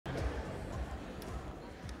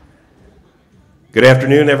Good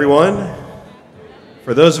afternoon, everyone.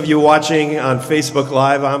 For those of you watching on Facebook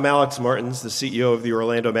Live, I'm Alex Martins, the CEO of the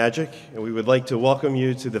Orlando Magic, and we would like to welcome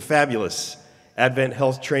you to the fabulous Advent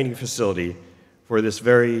Health Training Facility for this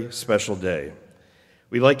very special day.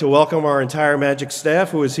 We'd like to welcome our entire Magic staff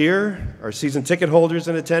who is here, our season ticket holders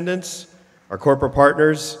in attendance, our corporate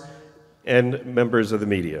partners, and members of the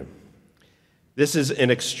media. This is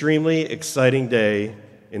an extremely exciting day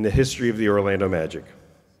in the history of the Orlando Magic.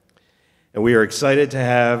 And we are excited to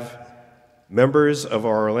have members of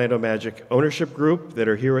our Orlando Magic ownership group that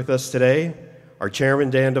are here with us today. Our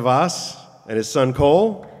chairman, Dan DeVos, and his son,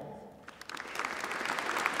 Cole.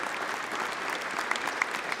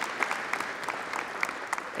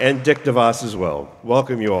 And Dick DeVos as well.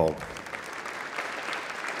 Welcome you all.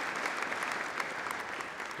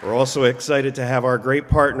 We're also excited to have our great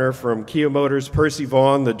partner from Kia Motors, Percy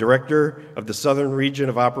Vaughn, the director of the Southern Region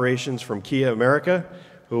of Operations from Kia America,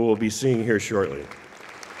 who we'll be seeing here shortly.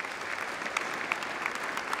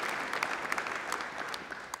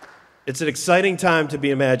 It's an exciting time to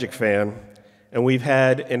be a Magic fan, and we've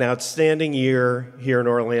had an outstanding year here in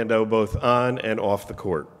Orlando, both on and off the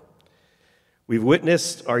court. We've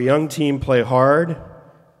witnessed our young team play hard,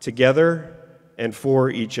 together, and for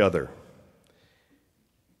each other.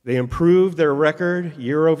 They improved their record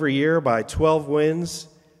year over year by 12 wins,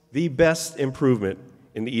 the best improvement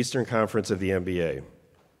in the Eastern Conference of the NBA.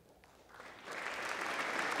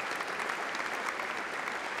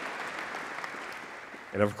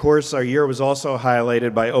 And of course, our year was also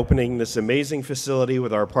highlighted by opening this amazing facility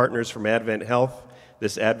with our partners from Advent Health,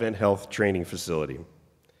 this Advent Health training facility.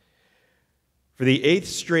 For the 8th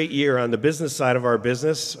straight year on the business side of our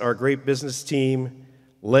business, our great business team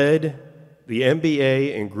led the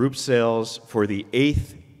NBA in group sales for the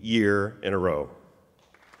 8th year in a row.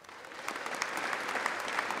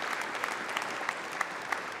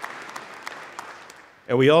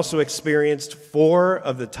 And we also experienced 4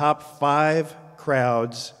 of the top 5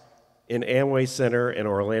 crowds in Amway Center and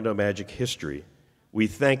Orlando Magic history. We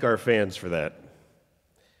thank our fans for that.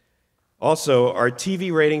 Also, our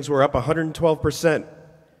TV ratings were up 112%,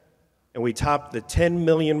 and we topped the 10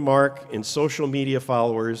 million mark in social media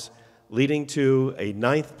followers, leading to a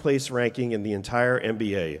 9th place ranking in the entire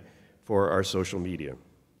NBA for our social media.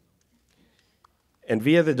 And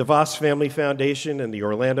via the DeVos Family Foundation and the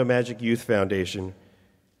Orlando Magic Youth Foundation,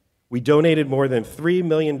 we donated more than $3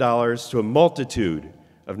 million to a multitude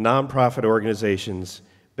of nonprofit organizations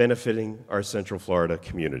benefiting our Central Florida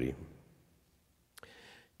community.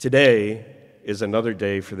 Today is another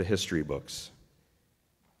day for the history books.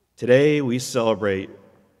 Today we celebrate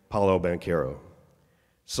Paolo Banchero.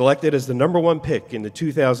 Selected as the #1 pick in the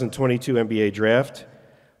 2022 NBA Draft,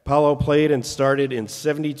 Paolo played and started in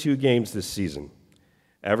 72 games this season,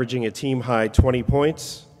 averaging a team-high 20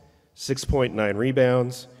 points, 6.9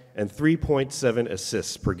 rebounds, and 3.7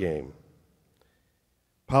 assists per game.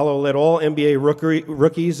 Paolo led all NBA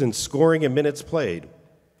rookies in scoring and minutes played,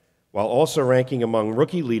 while also ranking among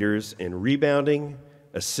rookie leaders in rebounding,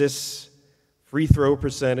 assists, free throw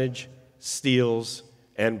percentage, steals,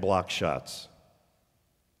 and block shots.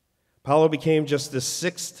 Paolo became just the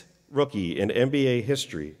 6th rookie in NBA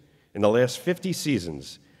history in the last 50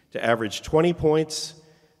 seasons to average 20 points,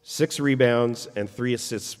 6 rebounds, and 3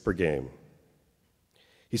 assists per game.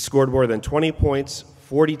 He scored more than 20 points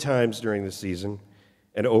 40 times during the season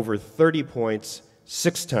and over 30 points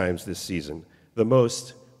 6 times this season, the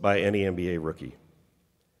most by any NBA rookie.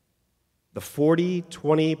 The 40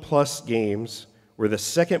 20-plus games were the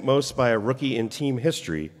 2nd most by a rookie in team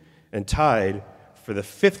history and tied for the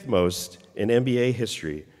 5th most in NBA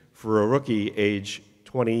history for a rookie age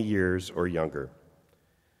 20 years or younger.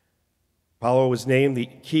 Paolo was named the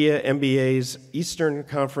Kia NBA's Eastern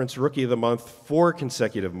Conference Rookie of the Month 4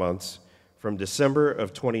 consecutive months from December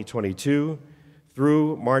of 2022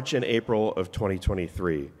 through March and April of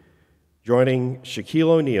 2023, joining Shaquille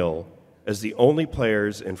O'Neal as the only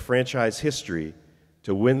players in franchise history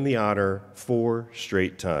to win the honor 4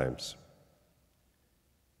 straight times.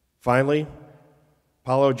 Finally,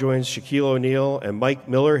 Paolo joins Shaquille O'Neal and Mike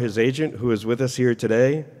Miller, his agent, who is with us here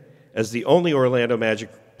today, as the only Orlando Magic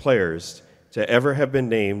players to ever have been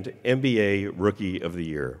named NBA Rookie of the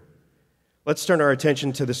Year. Let's turn our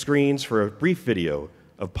attention to the screens for a brief video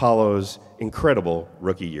of Paolo's incredible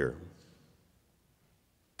rookie year.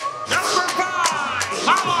 #5,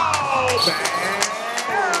 Paolo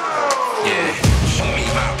Banchero. Yeah, show me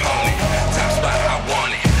my opponent. Top spot, I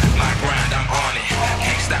want it. My grind, I'm on it.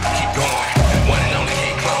 Can't stop, keep going. One and only,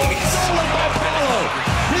 can't clone me. Stolen by Paolo.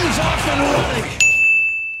 He's off and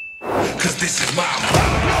running. 'Cause this is my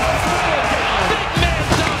Big man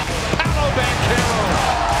dunk. Paolo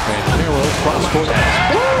Banchero. Banchero cross It's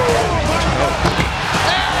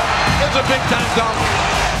a big-time dunk.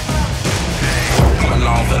 I'm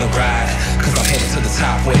along for the ride, cause I'm headed to the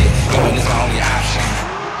top with it. Going is my only option.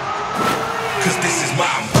 Cause this is my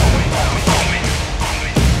moment.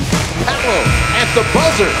 Paolo at the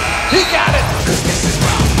buzzer. He got it. Cause this is my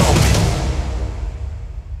moment.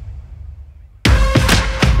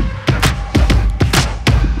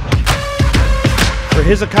 For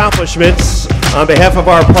his accomplishments, on behalf of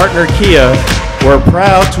our partner Kia, we're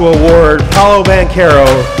proud to award Paolo Banchero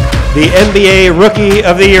the NBA Rookie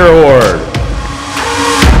of the Year Award.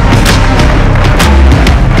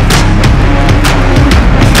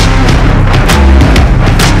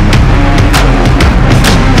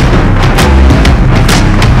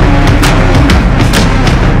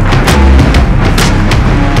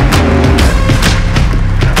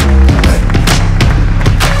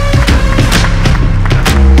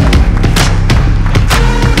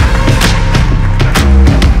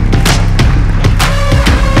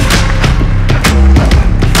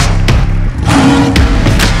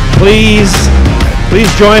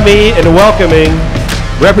 Please join me in welcoming,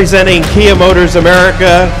 representing Kia Motors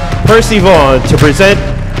America, Percy Vaughn, to present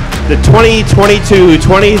the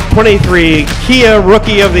 2022-2023 Kia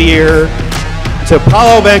Rookie of the Year to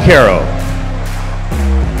Paolo Banchero.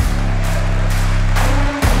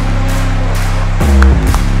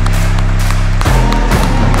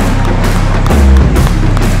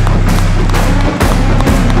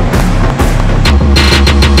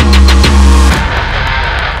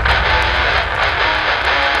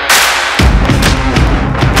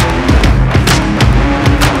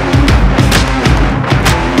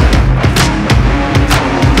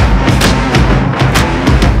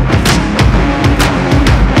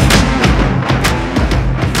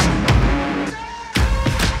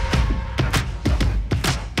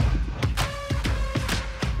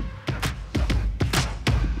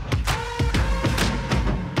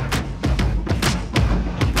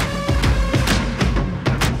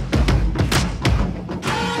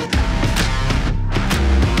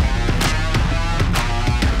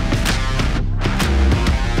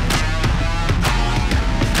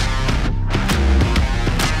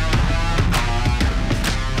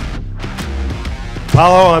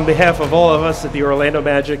 Paolo, on behalf of all of us at the Orlando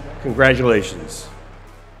Magic, congratulations.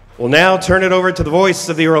 We'll now turn it over to the voice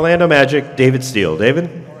of the Orlando Magic, David Steele. David?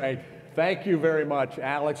 All right. Thank you very much,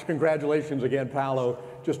 Alex. Congratulations again, Paolo.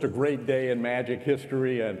 Just a great day in Magic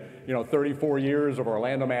history and, 34 years of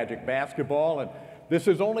Orlando Magic basketball. And this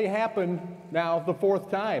has only happened now the fourth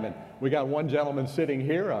time. And we got one gentleman sitting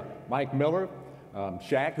here, Mike Miller,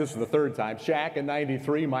 Shaq. This is the third time. Shaq in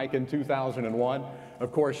 93, Mike in 2001.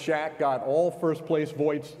 Of course, Shaq got all first place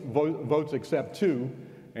votes except two,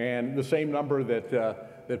 and the same number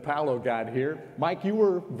that Paolo got here. Mike, you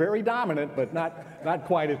were very dominant, but not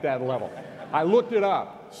quite at that level. I looked it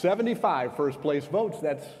up. 75 first place votes.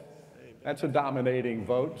 That's a dominating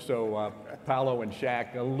vote. So Paolo and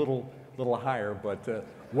Shaq a little higher, but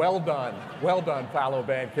well done, Paolo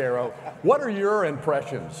Banchero. What are your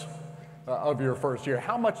impressions of your first year?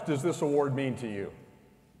 How much does this award mean to you?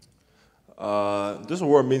 This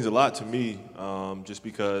award means a lot to me, just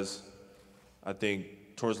because I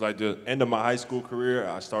think towards like the end of my high school career,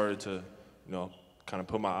 I started to, kind of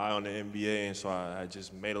put my eye on the NBA, and so I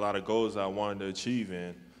just made a lot of goals I wanted to achieve,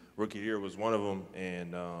 and Rookie of the Year was one of them.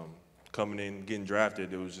 And coming in, getting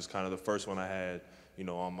drafted, it was just kind of the first one I had,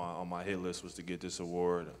 on my hit list was to get this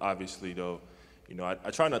award. Obviously, though, I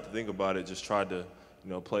try not to think about it, just tried to,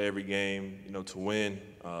 play every game, to win,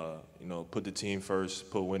 put the team first,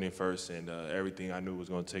 put winning first, and everything I knew was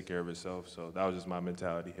going to take care of itself. So that was just my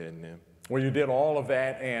mentality heading in. Well, you did all of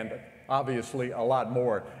that and obviously a lot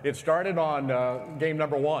more. It started on game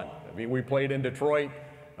number one. I mean, we played in Detroit.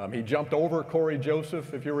 He jumped over Corey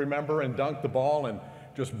Joseph, if you remember, and dunked the ball and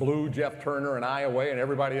just blew Jeff Turner and I away and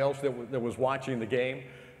everybody else that was watching the game.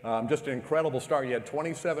 Just an incredible start. You had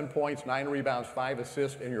 27 points, 9 rebounds, 5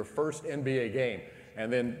 assists in your first NBA game,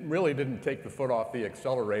 and then really didn't take the foot off the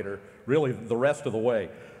accelerator really the rest of the way.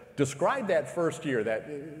 Describe that first year,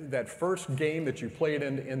 that first game that you played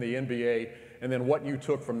in the NBA, and then what you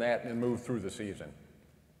took from that and moved through the season.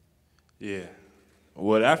 Yeah.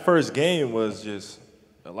 Well, that first game was just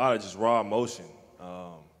a lot of just raw emotion.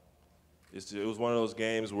 It was one of those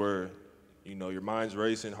games where, your mind's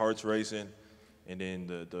racing, heart's racing, and then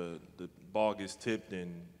the ball gets tipped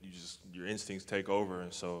and your instincts take over.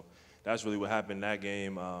 And so that's really what happened in that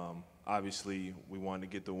game. Obviously, we wanted to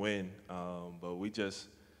get the win, but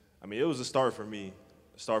it was a start for me,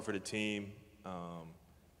 a start for the team,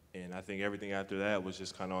 and I think everything after that was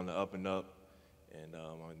just kind of on the up and up. And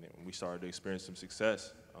we started to experience some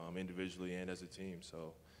success individually and as a team.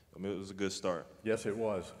 So it was a good start. Yes, it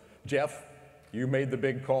was. Jeff, you made the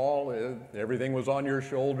big call. Everything was on your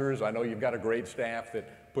shoulders. I know you've got a great staff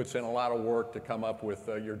that puts in a lot of work to come up with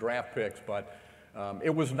your draft picks, but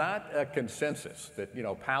it was not a consensus that,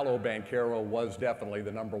 Paolo Banchero was definitely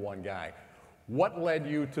the number one guy. What led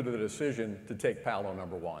you to the decision to take Paolo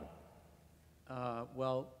number one?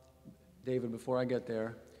 Well, David, before I get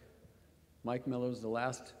there, Mike Miller was the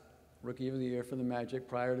last Rookie of the Year for the Magic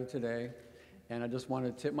prior to today, and I just want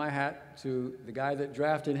to tip my hat to the guy that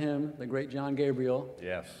drafted him, the great John Gabriel,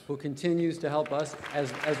 yes, who continues to help us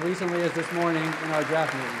as recently as this morning in our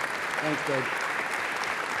draft meeting. Thanks, Dave.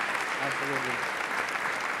 Absolutely.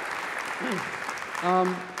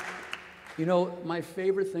 My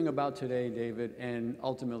favorite thing about today, David, and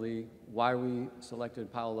ultimately why we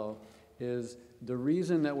selected Paolo, is the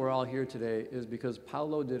reason that we're all here today is because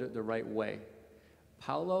Paolo did it the right way.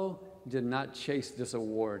 Paolo did not chase this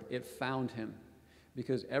award. It found him,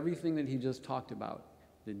 because everything that he just talked about,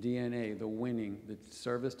 the DNA, the winning, the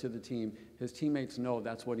service to the team, his teammates know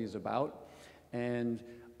that's what he's about. And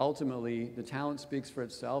ultimately, the talent speaks for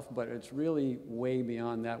itself, but it's really way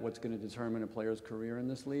beyond that what's going to determine a player's career in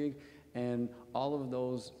this league. And all of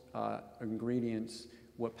those ingredients,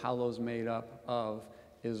 what Paolo's made up of,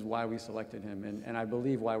 is why we selected him, and I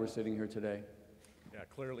believe why we're sitting here today. Yeah,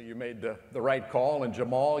 clearly you made the right call. And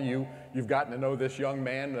Jamal, you've gotten to know this young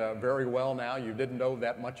man very well now. You didn't know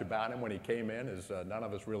that much about him when he came in, as none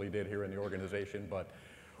of us really did here in the organization. But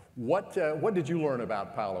what did you learn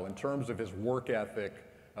about Paolo in terms of his work ethic,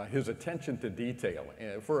 his attention to detail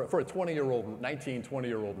for a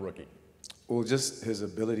 20-year-old rookie? Well, just his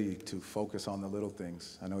ability to focus on the little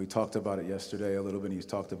things. I know he talked about it yesterday a little bit. He's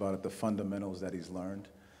talked about it, the fundamentals that he's learned.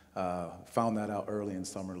 Found that out early in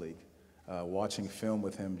Summer League. Watching film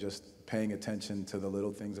with him, just paying attention to the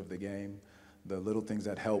little things of the game, the little things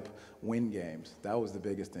that help win games. That was the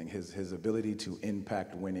biggest thing, his ability to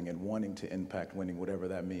impact winning and wanting to impact winning, whatever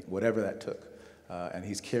that took. And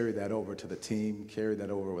he's carried that over to the team, carried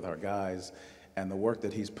that over with our guys, and the work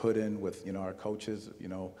that he's put in with our coaches,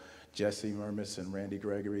 Jesse Murmis and Randy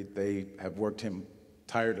Gregory, they have worked him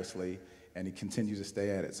tirelessly, and he continues to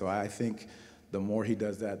stay at it. So I think the more he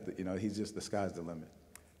does that, he's just, the sky's the limit.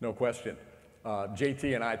 No question.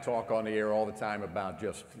 JT and I talk on the air all the time about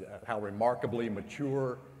just how remarkably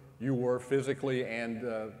mature you were physically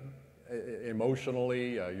and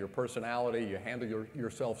emotionally, your personality, you handle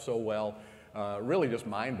yourself so well. Really just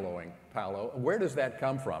mind-blowing, Paolo. Where does that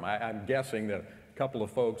come from? I'm guessing that a couple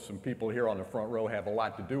of folks and people here on the front row have a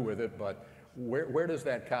lot to do with it, but where does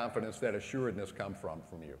that confidence, that assuredness come from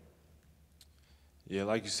you? Yeah,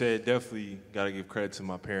 like you said, definitely got to give credit to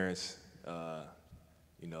my parents.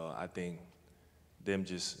 I think them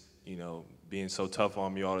just, being so tough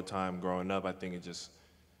on me all the time growing up, I think it just,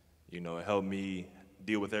 it helped me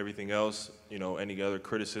deal with everything else, any other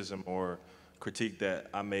criticism or critique that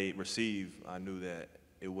I may receive. I knew that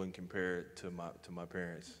it wouldn't compare to my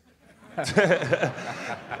parents.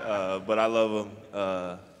 But I love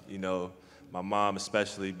them. My mom,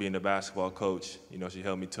 especially being a basketball coach, she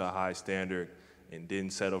held me to a high standard and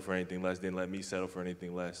didn't settle for anything less, didn't let me settle for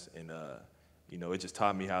anything less. And, it just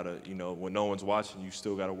taught me how to, when no one's watching, you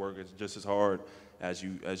still got to work just as hard as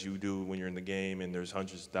you do when you're in the game and there's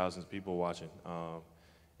hundreds of thousands of people watching.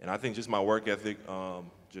 And I think just my work ethic,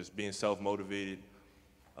 just being self-motivated,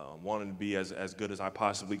 wanting to be as good as I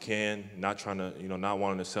possibly can, not trying to, not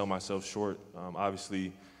wanting to sell myself short.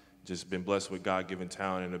 Obviously, just been blessed with God-given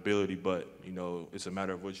talent and ability, but, it's a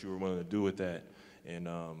matter of what you were willing to do with that. And,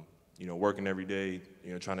 working every day,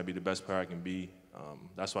 trying to be the best player I can be.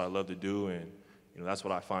 That's what I love to do, and, that's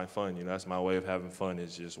what I find fun. That's my way of having fun,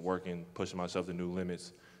 is just working, pushing myself to new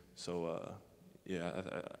limits. So, yeah,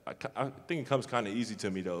 I think it comes kind of easy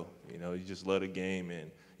to me, though. You just love the game,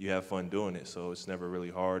 and you have fun doing it, so it's never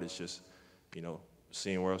really hard. It's just,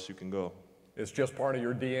 seeing where else you can go. It's just part of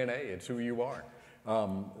your DNA. It's who you are.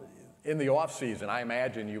 In the off season, I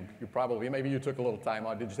imagine you probably, maybe you took a little time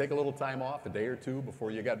off. Did you take a little time off, a day or two,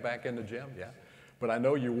 before you got back in the gym? Yeah. But I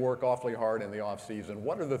know you work awfully hard in the off season.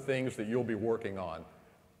 What are the things that you'll be working on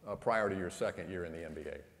prior to your second year in the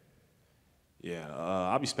NBA? Yeah,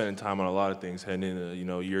 I'll be spending time on a lot of things heading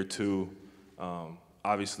into, year two.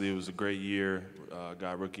 Obviously, it was a great year,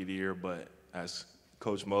 got Rookie of the Year, but as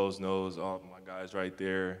Coach Mose knows, all my guys right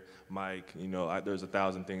there, Mike, there's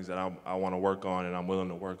 1,000 things that I want to work on and I'm willing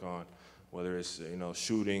to work on, whether it's,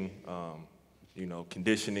 shooting,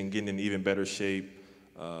 conditioning, getting in even better shape,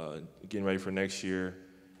 getting ready for next year,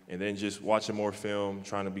 and then just watching more film,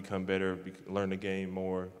 trying to become better, learn the game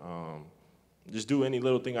more. just do any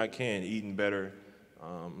little thing I can, eating better.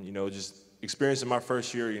 You know, just experiencing my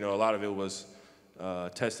first year, you know, a lot of it was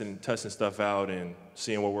testing stuff out and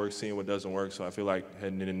seeing what works, seeing what doesn't work. So I feel like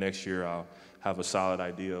heading into next year, I'll have a solid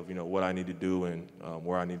idea of, you know, what I need to do and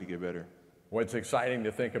where I need to get better. Well, it's exciting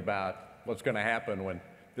to think about what's going to happen when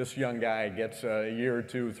this young guy gets a year,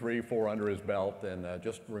 2, 3, 4 under his belt, and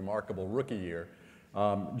just a remarkable rookie year.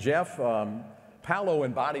 Jeff, Paolo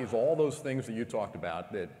embodies all those things that you talked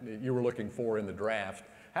about that you were looking for in the draft.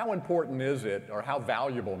 How important is it, or how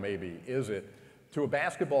valuable maybe is it, to a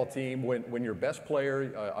basketball team when your best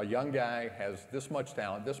player, a young guy, has this much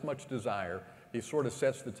talent, this much desire, he sort of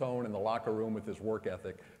sets the tone in the locker room with his work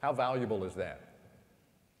ethic? How valuable is that?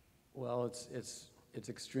 Well, it's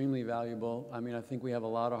extremely valuable. I mean, I think we have a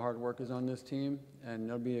lot of hard workers on this team, and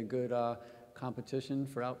there'll be a good competition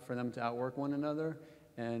for them to outwork one another.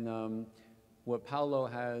 And what Paolo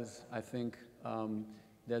has, I think,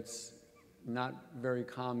 that's not very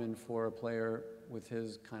common for a player with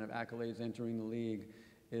his kind of accolades entering the league,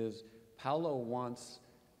 is Paolo wants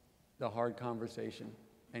the hard conversation,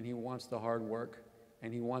 and he wants the hard work,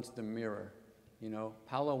 and he wants the mirror. You know,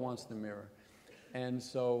 Paolo wants the mirror. And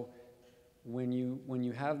so when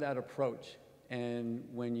you have that approach, and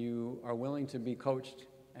when you are willing to be coached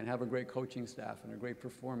and have a great coaching staff and a great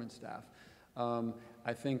performance staff,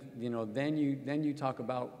 I think, you know, then you talk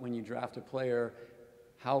about, when you draft a player,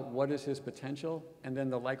 what is his potential, and then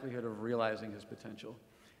the likelihood of realizing his potential.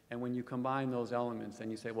 And when you combine those elements,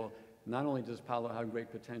 then you say, well, not only does Paolo have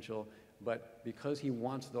great potential, but because he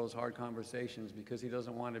wants those hard conversations, because he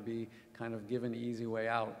doesn't want to be kind of given the easy way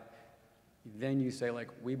out, then you say, like,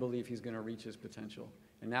 we believe he's going to reach his potential.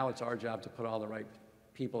 And now it's our job to put all the right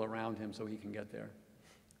people around him so he can get there.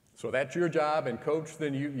 So that's your job, and Coach,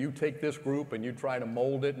 then you take this group and you try to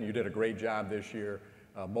mold it, and you did a great job this year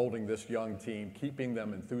molding this young team, keeping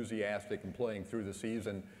them enthusiastic and playing through the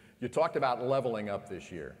season. You talked about leveling up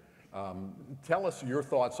this year. Tell us your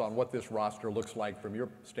thoughts on what this roster looks like from your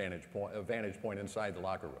vantage point inside the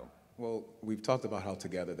locker room. Well, we've talked about how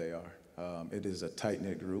together they are. It is a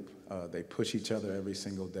tight-knit group. They push each other every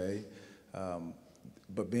single day,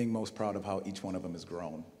 but being most proud of how each one of them has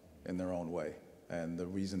grown in their own way. And the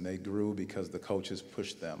reason they grew, because the coaches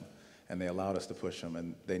pushed them, and they allowed us to push them,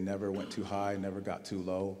 and they never went too high, never got too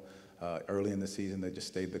low. Early in the season, they just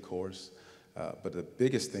stayed the course. But the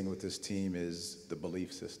biggest thing with this team is the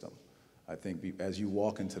belief system. I think as you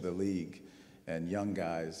walk into the league, and young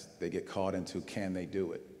guys, they get caught into, can they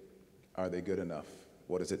do it? Are they good enough?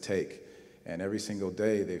 What does it take? And every single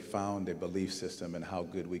day, they found a belief system and how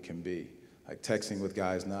good we can be. Like texting with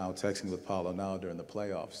guys now, texting with Paolo now during the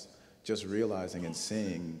playoffs, just realizing and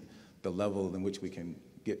seeing the level in which we can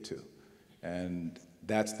get to. And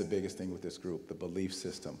that's the biggest thing with this group, the belief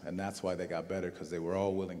system. And that's why they got better, because they were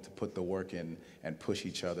all willing to put the work in and push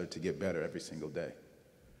each other to get better every single day.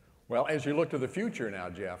 Well, as you look to the future now,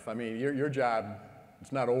 Jeff, I mean, your job,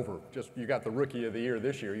 it's not over. Just, you got the Rookie of the Year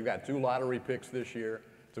this year. You got 2 lottery picks this year.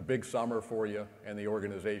 It's a big summer for you and the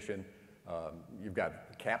organization. You've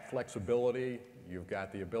got cap flexibility. You've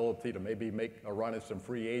got the ability to maybe make a run at some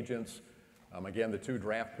free agents. Again, the 2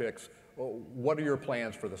 draft picks. Well, what are your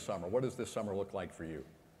plans for the summer? What does this summer look like for you?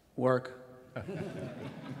 Work.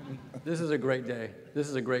 This is a great day. This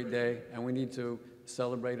is a great day, and we need to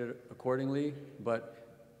celebrate it accordingly. But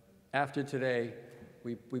after today,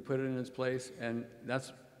 we put it in its place, and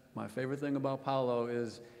that's my favorite thing about Paolo,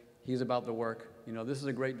 is he's about the work. You know, this is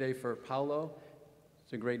a great day for Paolo.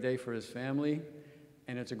 It's a great day for his family,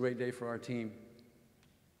 and it's a great day for our team.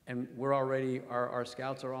 And we're already, our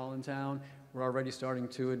scouts are all in town. We're already starting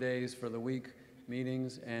 2-a-days for the week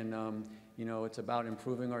meetings, and you know, it's about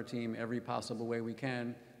improving our team every possible way we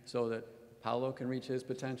can so that Paolo can reach his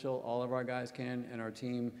potential, all of our guys can, and our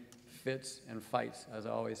team fits and fights, as I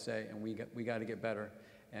always say, and we got to get better.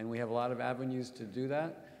 And we have a lot of avenues to do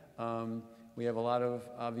that. We have a lot of,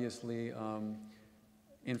 obviously,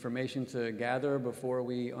 information to gather before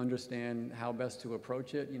we understand how best to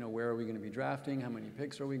approach it. You know, where are we going to be drafting? How many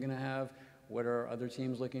picks are we going to have? What are other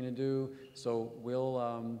teams looking to do? So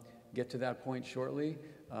we'll get to that point shortly.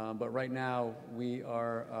 But right now, we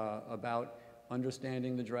are about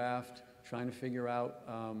understanding the draft, trying to figure out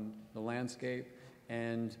the landscape,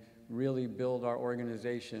 and really build our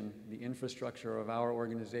organization, the infrastructure of our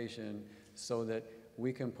organization, so that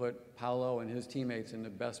we can put Paolo and his teammates in the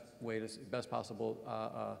best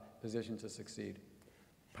possible position to succeed.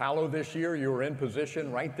 Paolo, this year you were in position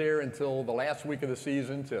right there until the last week of the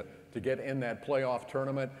season to get in that playoff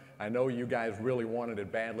tournament. I know you guys really wanted it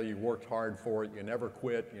badly. You worked hard for it. You never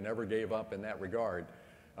quit. You never gave up in that regard.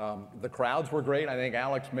 The crowds were great. I think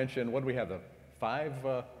Alex mentioned, what do we have, the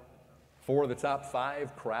 4 of the top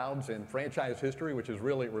 5 crowds in franchise history, which is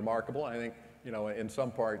really remarkable. I think, you know, in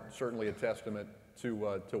some part, certainly a testament to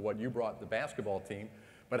what you brought the basketball team.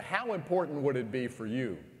 But how important would it be for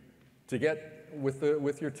you to get,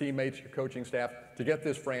 with your teammates, your coaching staff, to get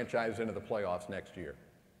this franchise into the playoffs next year?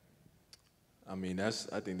 I mean, I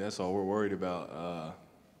think that's all we're worried about.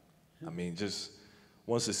 I mean, just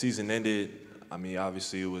once the season ended, I mean,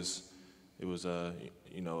 obviously it was a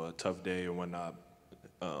tough day or whatnot,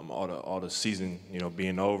 all the season, you know,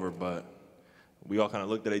 being over, but we all kind of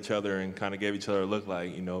looked at each other and kind of gave each other a look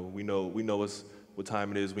like, you know, we know what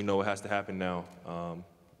time it is, we know what has to happen now,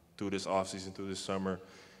 through this offseason, through this summer,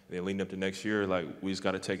 and then leading up to next year, like, we just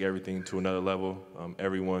got to take everything to another level.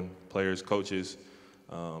 Everyone, players, coaches,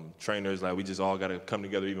 trainers, like, we just all got to come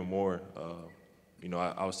together even more. You know,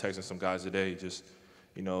 I was texting some guys today, just,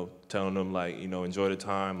 you know, telling them, like, you know, enjoy the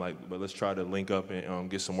time, like, but let's try to link up and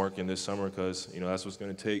get some work in this summer, because, you know, that's what's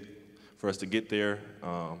going to take for us to get there.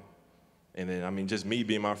 And then, I mean, just me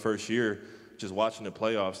being my first year, just watching the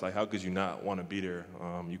playoffs, like, how could you not want to be there?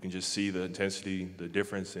 You can just see the intensity, the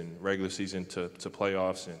difference in regular season to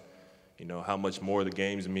playoffs, and, you know, how much more the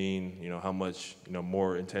games mean, you know, how much, you know,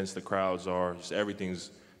 more intense the crowds are. Just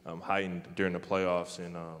everything's heightened during the playoffs,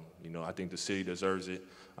 and, you know, I think the city deserves it.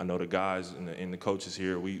 I know the guys and the coaches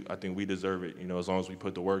here, I think we deserve it, you know, as long as we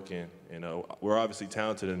put the work in. And we're obviously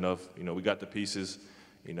talented enough. You know, we got the pieces.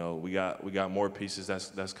 You know, we got more pieces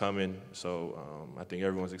that's coming. So I think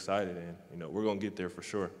everyone's excited, and, you know, we're going to get there for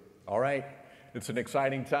sure. All right. It's an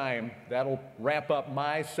exciting time. That'll wrap up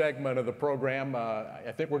my segment of the program.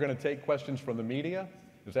 I think we're going to take questions from the media.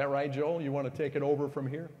 Is that right, Joel? You want to take it over from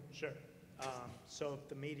here? Sure. So if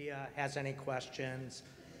the media has any questions,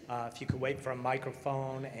 if you could wait for a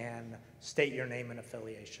microphone and state your name and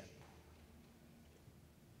affiliation.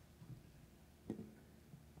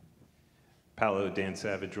 Paolo, Dan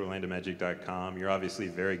Savage, OrlandoMagic.com. You're obviously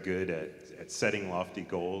very good at setting lofty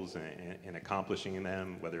goals and accomplishing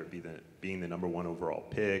them, whether it be being the #1 overall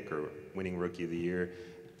pick or winning Rookie of the Year.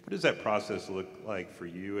 What does that process look like for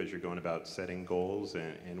you as you're going about setting goals,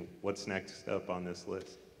 and what's next up on this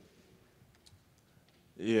list?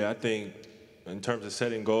 Yeah, I think in terms of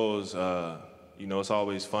setting goals, you know, it's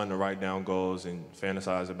always fun to write down goals and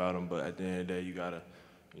fantasize about them, but at the end of the day, you gotta,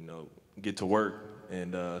 you know, get to work.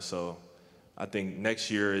 And so I think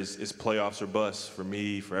next year is playoffs or bust for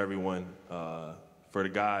me, for everyone, for the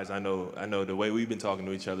guys. I know the way we've been talking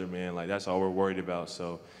to each other, man, like, that's all we're worried about.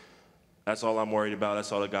 So that's all I'm worried about.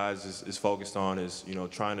 That's all the guys is focused on, is, you know,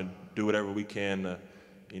 trying to do whatever we can to,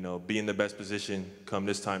 you know, be in the best position come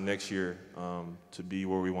this time next year, to be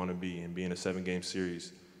where we want to be and be in a 7-game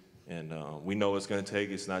series. And we know it's going to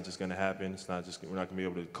take. It's not just going to happen. We're not going to be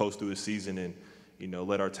able to coast through the season and, you know,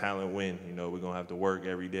 let our talent win. You know, we're going to have to work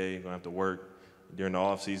every day. We're going to have to work during the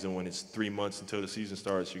off season. When it's 3 months until the season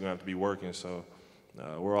starts, you're going to have to be working. So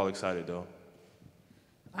we're all excited, though.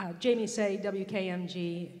 Jamie Say,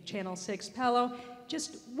 WKMG, Channel 6. Paolo,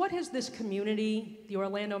 just what has this community, the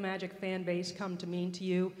Orlando Magic fan base, come to mean to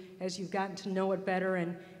you as you've gotten to know it better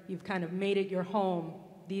and you've kind of made it your home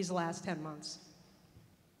these last 10 months?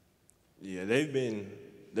 Yeah, they've been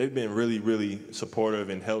really, really supportive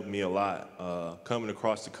and helped me a lot. Coming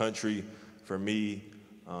across the country for me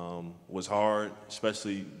was hard,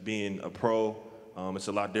 especially being a pro. It's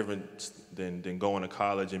a lot different than going to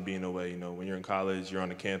college and being away. You know, when you're in college, you're on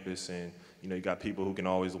the campus, and, you know, you got people who can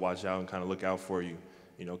always watch out and kind of look out for you.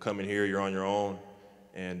 You know, coming here, you're on your own.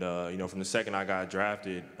 And, you know, from the second I got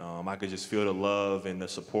drafted, I could just feel the love and the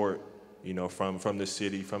support, you know, from the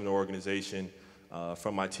city, from the organization,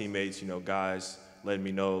 from my teammates, you know, guys letting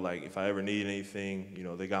me know, like, if I ever need anything, you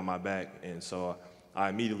know, they got my back. And so I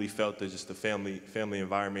immediately felt just the family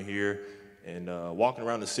environment here. And walking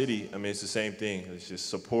around the city, I mean, it's the same thing. It's just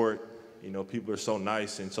support. You know, people are so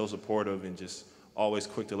nice and so supportive and just always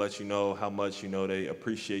quick to let you know how much, you know, they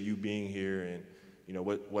appreciate you being here and, you know,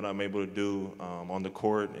 what I'm able to do on the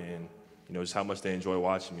court, and, you know, just how much they enjoy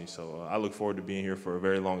watching me. So I look forward to being here for a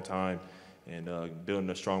very long time and building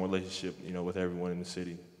a strong relationship, you know, with everyone in the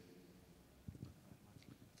city.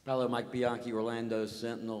 Paolo, Mike Bianchi, Orlando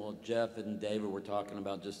Sentinel. Jeff and David were talking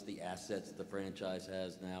about just the assets the franchise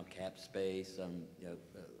has now, cap space, you know,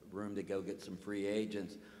 room to go get some free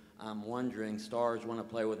agents. I'm wondering, stars want to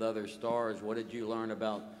play with other stars. What did you learn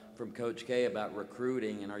from Coach K about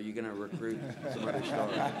recruiting, and are you going to recruit some other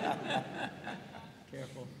stars?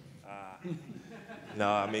 Careful. No,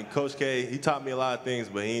 I mean, Coach K, he taught me a lot of things,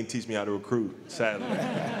 but he didn't teach me how to recruit, sadly.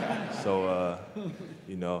 So,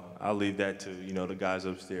 you know, I'll leave that to, you know, the guys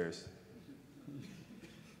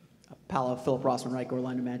Paolo, Philip Rossman-Reich,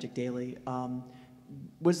 Orlando Magic Daily.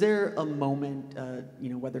 Was there a moment,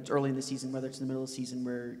 whether it's early in the season, whether it's in the middle of the season,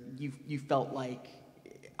 where you felt like,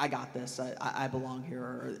 I got this, I belong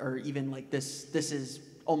here, or even like this is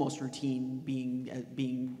almost routine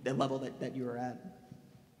being the level that you were at?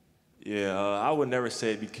 Yeah, I would never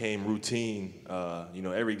say it became routine.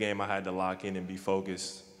 Every game I had to lock in and be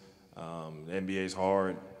focused. The NBA is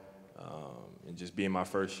hard, and just being my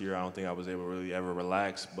first year, I don't think I was able to really ever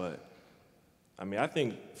relax. But I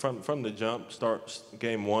think from the jump,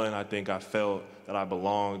 game one, I think I felt that I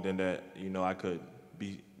belonged and that I could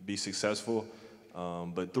be successful.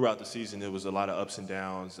 But throughout the season, there was a lot of ups and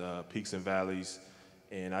downs, peaks and valleys,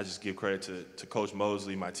 and I just give credit to Coach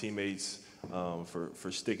Mosley, my teammates,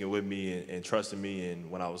 for sticking with me and trusting me. And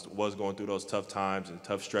when I was going through those tough times and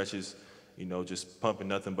tough stretches, just pumping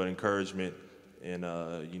nothing but encouragement and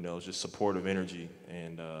just supportive energy.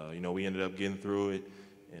 And we ended up getting through it,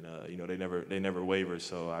 and they never wavered.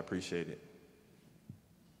 So I appreciate it.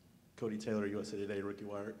 Cody Taylor, USA Today, Rookie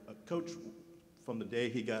Wire. Coach, from the day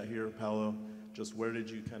he got here, Paolo, just where did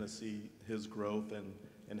you kind of see his growth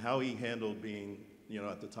and how he handled being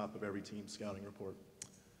at the top of every team scouting report?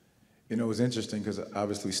 It was interesting because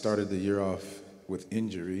obviously we started the year off with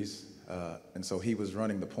injuries, and so he was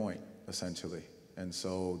running the point, essentially. And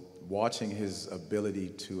so watching his ability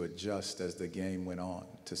to adjust as the game went on,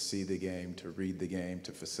 to see the game, to read the game,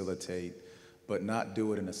 to facilitate, but not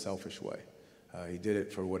do it in a selfish way. He did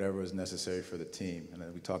it for whatever was necessary for the team. And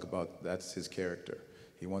then we talk about that's his character.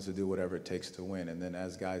 He wants to do whatever it takes to win. And then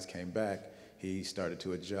as guys came back, he started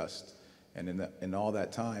to adjust. And in all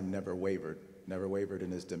that time, never wavered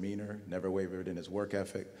in his demeanor, never wavered in his work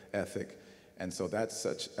ethic. And so that's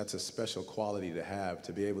a special quality to have,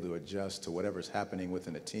 to be able to adjust to whatever's happening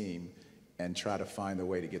within a team and try to find a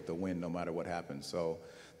way to get the win no matter what happens. So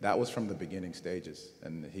that was from the beginning stages,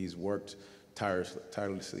 and he's worked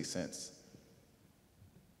tirelessly since.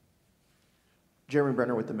 Jeremy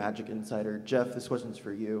Brenner with the Magic Insider. Jeff, this question's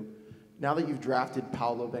for you. Now that you've drafted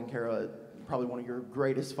Paolo Banchero, probably one of your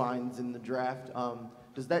greatest finds in the draft,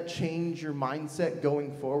 does that change your mindset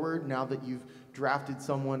going forward now that you've drafted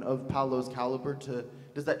someone of Paolo's caliber?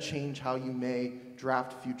 Does that change how you may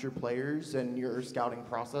draft future players and your scouting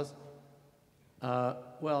process?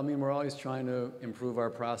 We're always trying to improve our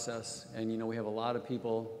process, and we have a lot of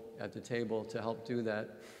people at the table to help do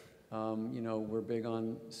that. We're big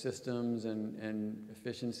on systems and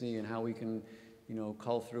efficiency and how we can,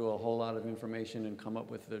 cull through a whole lot of information and come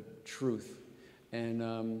up with the truth.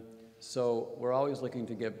 And so we're always looking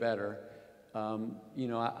to get better.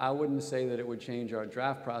 I wouldn't say that it would change our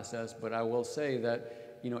draft process, but I will say that,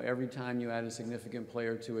 every time you add a significant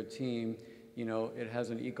player to a team, it has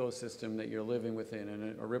an ecosystem that you're living within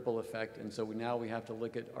and a ripple effect. And so now we have to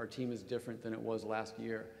look at our team is different than it was last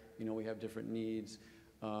year. We have different needs,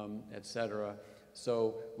 et cetera.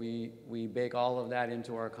 So we bake all of that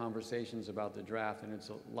into our conversations about the draft, and it's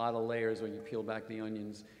a lot of layers when you peel back the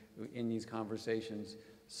onions in these conversations.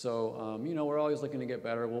 So, we're always looking to get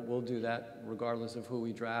better. We'll do that regardless of who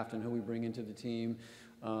we draft and who we bring into the team.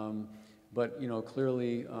 But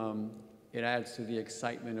clearly it adds to the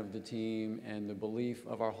excitement of the team and the belief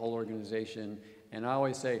of our whole organization. And I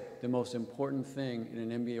always say the most important thing in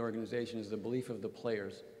an NBA organization is the belief of the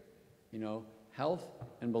players. Health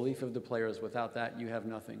and belief of the players. Without that, you have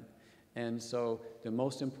nothing. And so the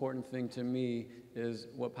most important thing to me is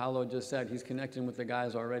what Paolo just said. He's connecting with the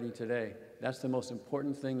guys already today. That's the most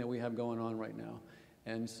important thing that we have going on right now.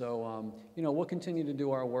 And so, we'll continue to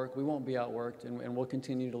do our work. We won't be outworked, and we'll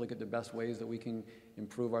continue to look at the best ways that we can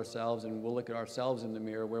improve ourselves, and we'll look at ourselves in the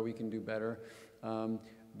mirror where we can do better.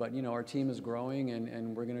 But, our team is growing,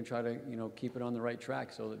 and we're going to try to, keep it on the right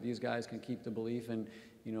track so that these guys can keep the belief and,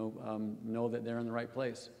 know that they're in the right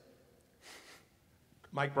place.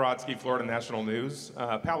 Mike Brodsky, Florida National News.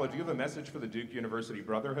 Paolo, do you have a message for the Duke University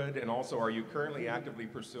Brotherhood? And also, are you currently actively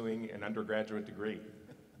pursuing an undergraduate degree?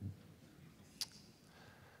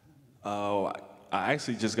 I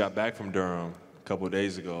actually just got back from Durham a couple of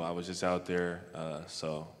days ago. I was just out there.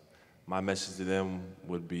 So my message to them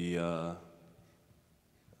would be, I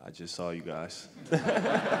just saw you guys.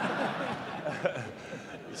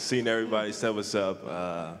 Seen everybody, said what's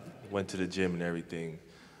up, went to the gym and everything.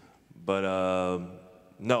 But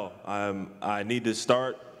no, I need to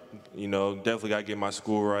start, definitely got to get my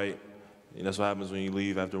school right. That's what happens when you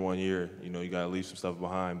leave after 1 year. You got to leave some stuff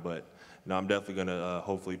behind. But I'm definitely going to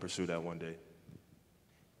hopefully pursue that one day.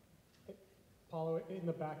 Paolo, in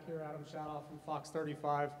the back here, Adam Shadow from Fox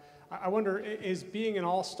 35. I wonder, is being an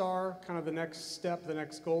all-star kind of the next step, the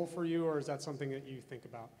next goal for you, or is that something that you think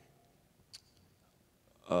about?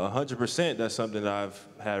 100%, that's something that I've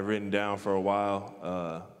had written down for a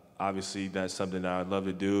while. Obviously, that's something that I'd love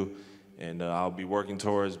to do, and I'll be working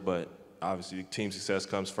towards, but obviously team success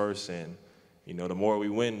comes first, and, the more we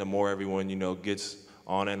win, the more everyone, gets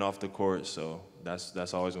on and off the court, so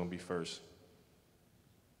that's always going to be first.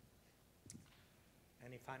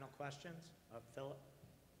 Any final questions of Philip?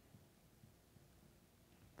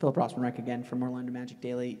 Philip Rossman-Reich again from Orlando Magic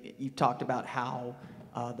Daily. You've talked about how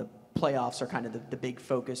the playoffs are kind of the big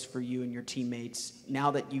focus for you and your teammates.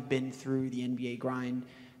 Now that you've been through the NBA grind,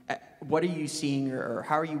 what are you seeing or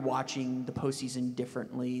how are you watching the postseason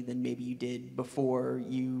differently than maybe you did before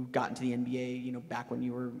you got into the NBA, back when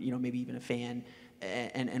you were, maybe even a fan?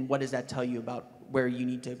 And what does that tell you about where you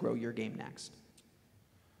need to grow your game next?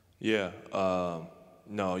 Yeah,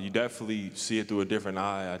 no, you definitely see it through a different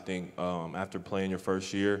eye, I think, after playing your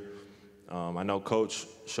first year. I know Coach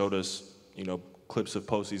showed us, clips of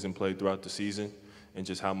postseason play throughout the season and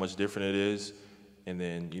just how much different it is. And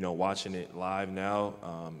then, watching it live now,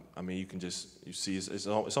 you can you see it's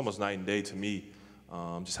almost night and day to me,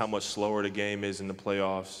 just how much slower the game is in the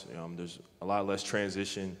playoffs. There's a lot less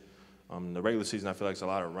transition. In the regular season, I feel like it's a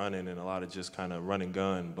lot of running and a lot of just kind of run and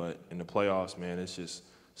gun. But in the playoffs, man, it's just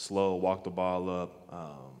slow, walk the ball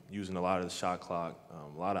up, using a lot of the shot clock.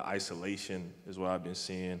 A lot of isolation is what I've been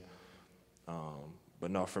seeing.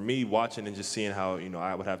 But no, for me, watching and just seeing how,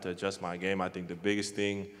 I would have to adjust my game, I think the biggest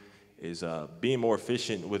thing is being more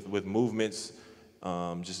efficient with movements.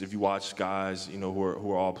 Just if you watch guys, who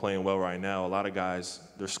are all playing well right now, a lot of guys,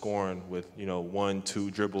 they're scoring with, 1,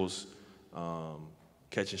 2 dribbles,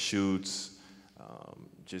 catch and shoots,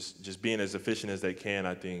 just being as efficient as they can.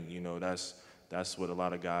 I think, that's what a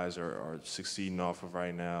lot of guys are succeeding off of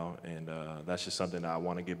right now, and that's just something that I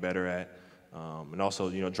want to get better at. And also,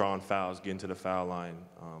 drawing fouls, getting to the foul line.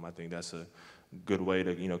 I think that's a good way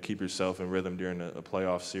to, keep yourself in rhythm during a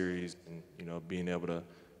playoff series, and, being able to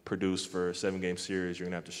produce for a 7-game series. You're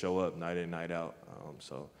gonna have to show up night in, night out.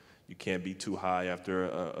 So you can't be too high after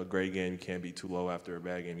a great game. You can't be too low after a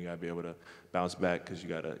bad game. You gotta be able to bounce back because you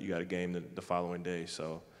got a game the following day.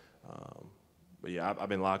 So, but yeah, I've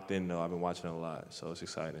been locked in though. I've been watching it a lot, so it's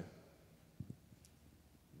exciting.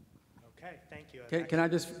 Okay, thank you. Can I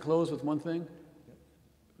just close with one thing?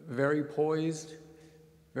 Very poised,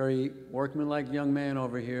 very workmanlike young man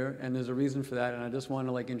over here, and there's a reason for that, and I just want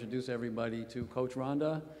to introduce everybody to Coach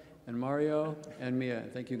Rhonda and Mario and Mia.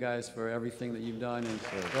 Thank you guys for everything that you've done, and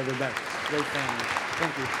you're the best. Great family.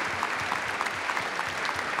 Thank you.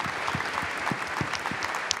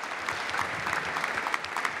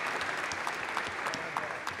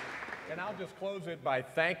 And I'll just close it by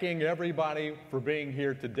thanking everybody for being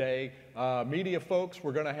here today. Media folks,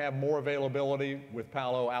 we're going to have more availability with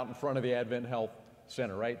Paolo out in front of the Advent Health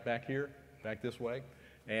Center, right back here, back this way.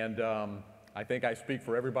 And I think I speak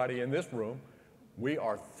for everybody in this room. We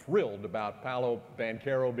are thrilled about Paolo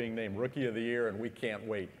Banchero being named Rookie of the Year, and we can't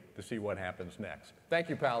wait to see what happens next. Thank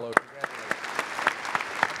you, Paolo. Congratulations.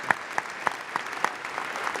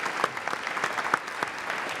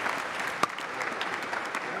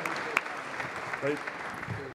 Great.